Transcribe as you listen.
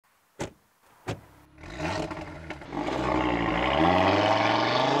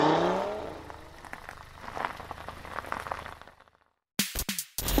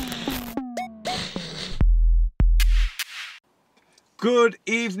Good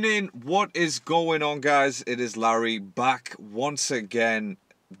evening, what is going on, guys? It is Larry back once again.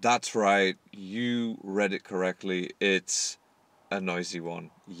 That's right, you read it correctly. It's a Noizy one.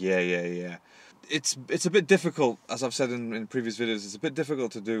 Yeah. It's a bit difficult, as I've said in previous videos. It's a bit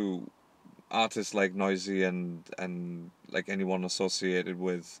difficult to do artists like Noizy and like anyone associated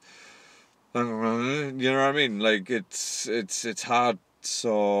with, you know what I mean? Like it's hard.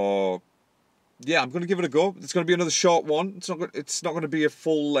 So yeah, I'm gonna give it a go. It's gonna be another short one. It's not gonna be a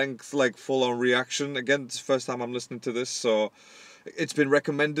full length, like full on reaction. Again, it's the first time I'm listening to this, so it's been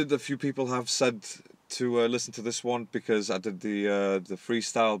recommended. A few people have said to listen to this one because I did the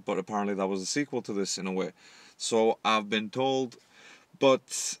freestyle, but apparently that was a sequel to this in a way. So I've been told.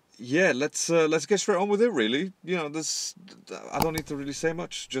 But yeah, let's get straight on with it. Really, you know, I don't need to really say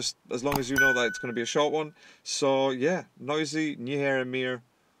much. Just as long as you know that it's gonna be a short one. So yeah, Noizy, Mire.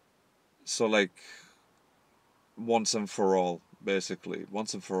 So like, once and for all, basically.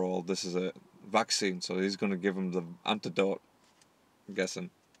 Once and for all, this is a vaccine, so he's gonna give him the antidote, I'm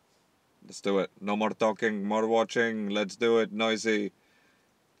guessing. Let's do it. No more talking, more watching, let's do it, Noizy.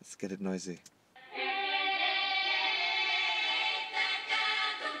 Let's get it, Noizy.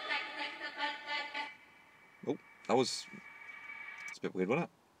 Oh, it's a bit weird, wasn't it?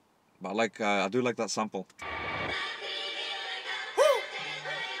 But I do like that sample.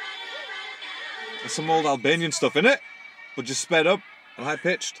 There's some old Albanian stuff in it, but just sped up and high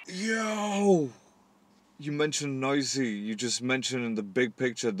pitched. Yo! You mentioned Noizy, you just mentioned in the big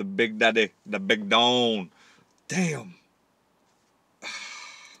picture, the big daddy, the big don. Damn.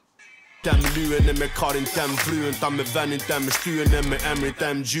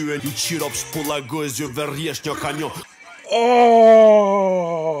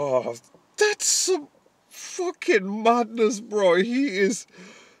 Oh, that's some fucking madness, bro.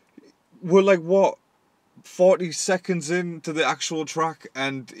 We're like, what, 40 seconds into the actual track,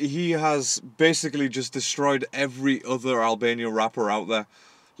 and he has basically just destroyed every other Albanian rapper out there.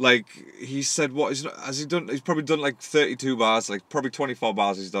 Like, he said, has he done? He's probably done like 32 bars, like probably 24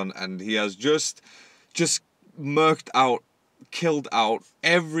 bars he's done, and he has just murked out, killed out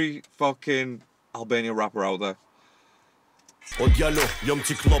every fucking Albanian rapper out there. For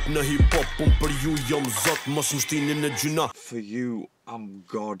you, I'm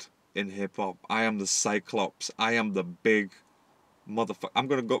God in hip-hop. I am the Cyclops. I am the big motherfucker. I'm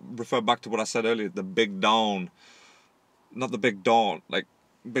gonna refer back to what I said earlier, the big Don. Not the big Don, like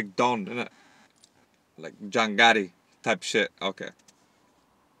big Don, innit? Like Jangari type shit. Okay.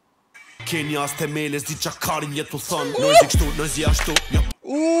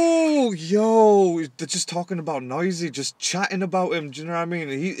 Ooh, yo, they're just talking about Noizy, just chatting about him, do you know what I mean?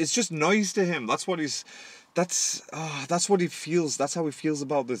 It's just noise to him. That's what he feels. That's how he feels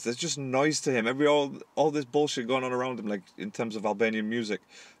about this. There's just noise to him. All this bullshit going on around him, like in terms of Albanian music,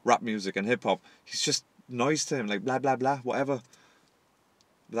 rap music and hip hop. He's just noise to him, like blah blah blah, whatever.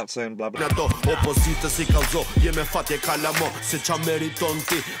 Without saying blah blah.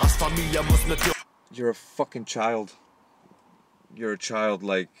 You're a fucking child. You're a child.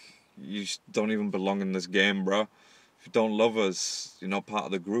 Like, you don't even belong in this game, bro. If you don't love us, you're not part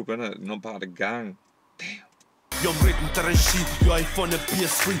of the group, innit? You're not part of the gang. Damn.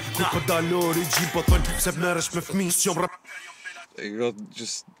 You go,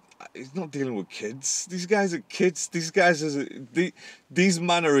 he's not dealing with kids. These guys are kids. These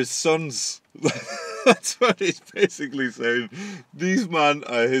men are his sons. That's what he's basically saying. These men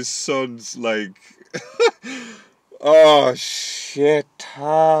are his sons. Like, oh shit.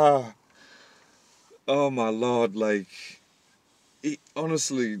 Oh my lord. Like,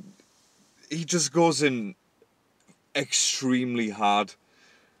 honestly, he just goes in extremely hard.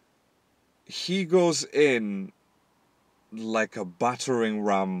 He goes in like a battering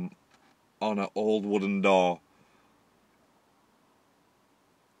ram on an old wooden door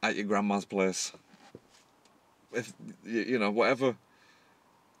at your grandma's place. If you know, whatever.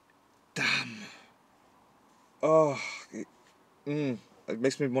 Damn. Oh, it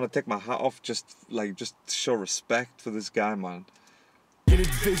makes me want to take my hat off, just to show respect for this guy, man. Ooh,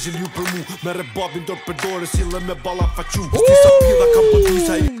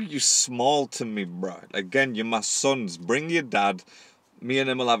 you small to me, bro. Again, you're my sons. Bring your dad. Me and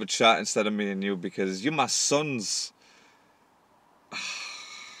him will have a chat instead of me and you, because you're my sons.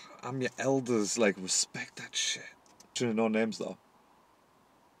 I'm your elders. Like, respect that shit. No names though.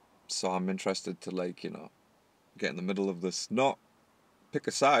 So I'm interested to, like, you know, get in the middle of this. Not pick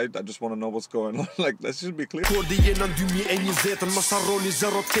a side, I just want to know what's going on. Like, let's just be clear. We're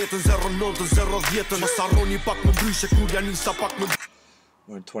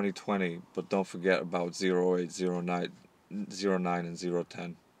in 2020, but don't forget about 0809. 09 and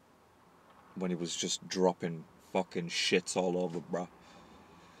 010 when he was just dropping fucking shits all over, bruh.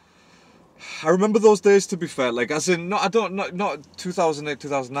 I remember those days, to be fair, like, as in, not 2008,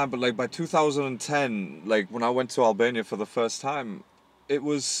 2009, but like by 2010, like when I went to Albania for the first time, it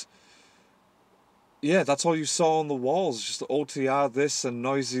was, yeah, that's all you saw on the walls, just OTR this and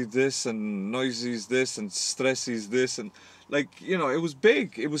Noizy this and Noizy's this and Stressy's this, and like, you know, it was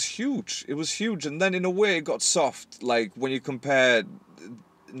big, it was huge, and then in a way it got soft, like when you compare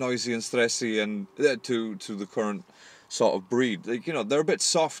Noizy and Stressy and to the current sort of breed, like, you know, they're a bit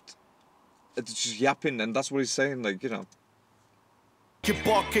soft. It's just yapping, and that's what he's saying, like, you know.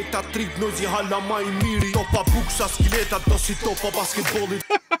 Ktopa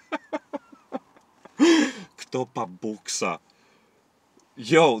buksa.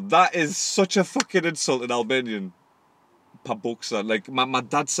 Yo, that is such a fucking insult in Albanian. Pabuksa. Like, my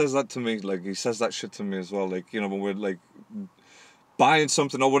dad says that to me, like, he says that shit to me as well, like, you know, when we're, like, buying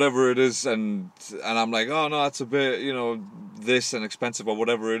something or whatever it is, and I'm like, oh no, that's a bit, you know, this and expensive or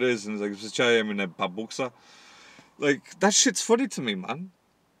whatever it is, and it's like, I mean, pabuksa. Like, that shit's funny to me, man.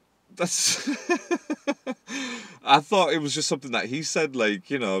 That's I thought it was just something that he said,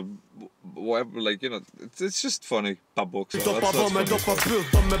 like, you know, whatever, like, you know, it's just funny. Pabuksa.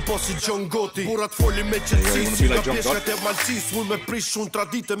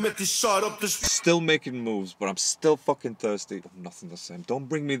 Still making moves, but I'm still fucking thirsty. Nothing the same. Don't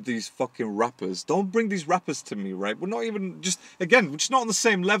bring me these fucking rappers. Don't bring these rappers to me, right? We're not even, just, again, we're just not on the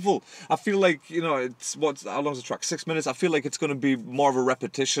same level. I feel like, you know, it's, how long's the track? 6 minutes? I feel like it's going to be more of a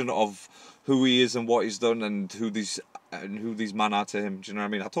repetition of who he is and what he's done and who these men are to him. Do you know what I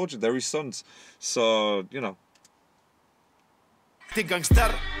mean? I told you, they're his sons. So, you know.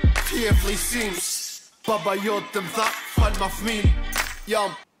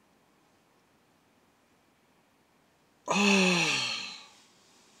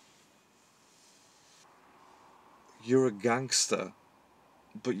 You're a gangster,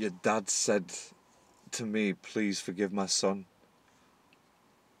 but your dad said to me, please forgive my son.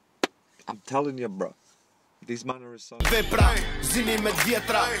 I'm telling you, bro. These men are his sons.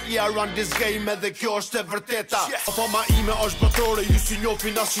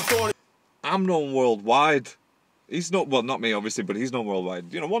 I'm known worldwide. He's not, well, not me, obviously, but he's known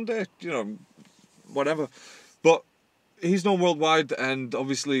worldwide. You know, one day, you know, whatever. But he's known worldwide, and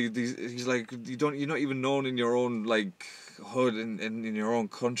obviously, he's like, you're not even known in your own, like, hood, in your own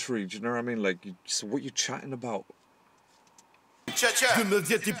country. Do you know what I mean? Like, so what you chatting about?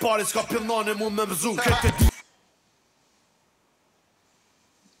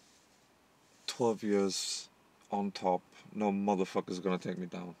 12 years on top. No motherfucker's gonna take me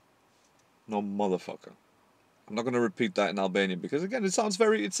down. No motherfucker. I'm not gonna repeat that in Albanian because, again, it sounds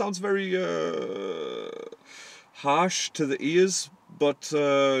very harsh to the ears, but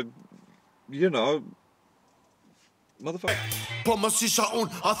you know, motherfucker.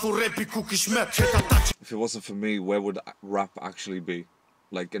 If it wasn't for me, where would rap actually be?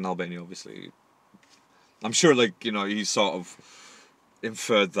 Like, in Albania, obviously. I'm sure, like, you know, he sort of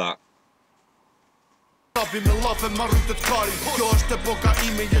inferred that.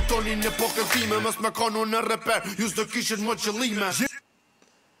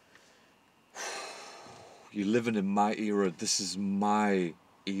 You're living in my era. This is my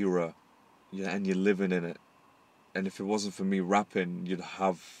era. Yeah, and you're living in it. And if it wasn't for me rapping, you'd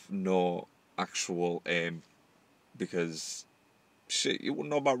have no actual aim. Because, shit, you wouldn't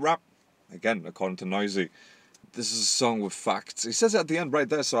know about rap. Again, according to Noizy. This is a song with facts. He says it at the end right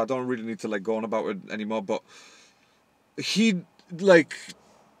there, so I don't really need to, like, go on about it anymore. But he, like,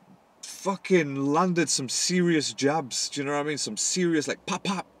 fucking landed some serious jabs. Do you know what I mean? Some serious, like, pop,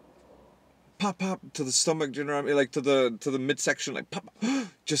 pop. Pop, pop to the stomach. Do you know what I mean? Like, to the midsection, like, pop.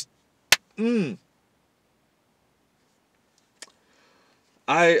 Just,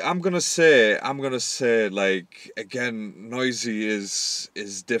 I'm gonna say, like, again, Noizy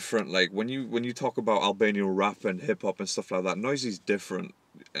is different. Like, when you talk about Albanian rap and hip hop and stuff like that, Noizy's different,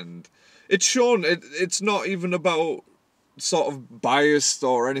 and it's shown. It's not even about sort of biased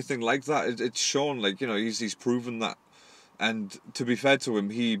or anything like that. It's shown, like, you know, he's proven that, and to be fair to him,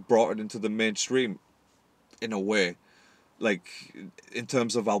 he brought it into the mainstream, in a way. Like, in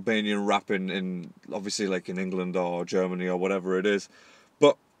terms of Albanian rapping in, obviously, like, in England or Germany or whatever it is.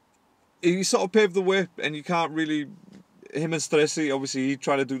 But he sort of paved the way, and you can't really... Him and Stressy, obviously, he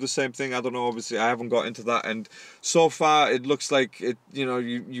tried to do the same thing. I don't know, obviously, I haven't got into that. And so far, it looks like, you know,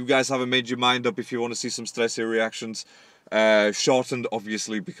 you guys haven't made your mind up if you want to see some Stressy reactions. Shortened,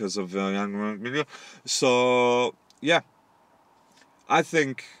 obviously, because of... So, yeah. I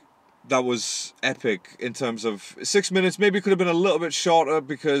think that was epic in terms of 6 minutes. Maybe it could have been a little bit shorter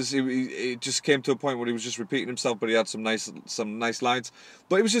because it just came to a point where he was just repeating himself, but he had some nice lines.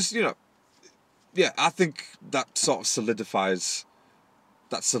 But it was just, you know, yeah, I think that sort of solidifies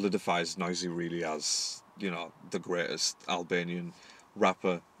Noizy really as, you know, the greatest Albanian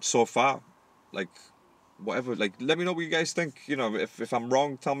rapper so far. Like, whatever, like, let me know what you guys think. You know, if I'm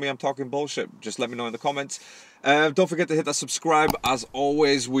wrong, tell me I'm talking bullshit. Just let me know in the comments. Don't forget to hit that subscribe. As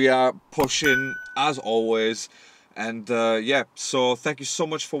always, we are pushing, as always. And yeah, so thank you so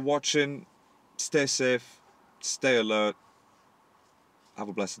much for watching. Stay safe, stay alert. Have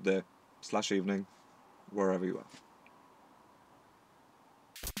a blessed day / evening, wherever you are.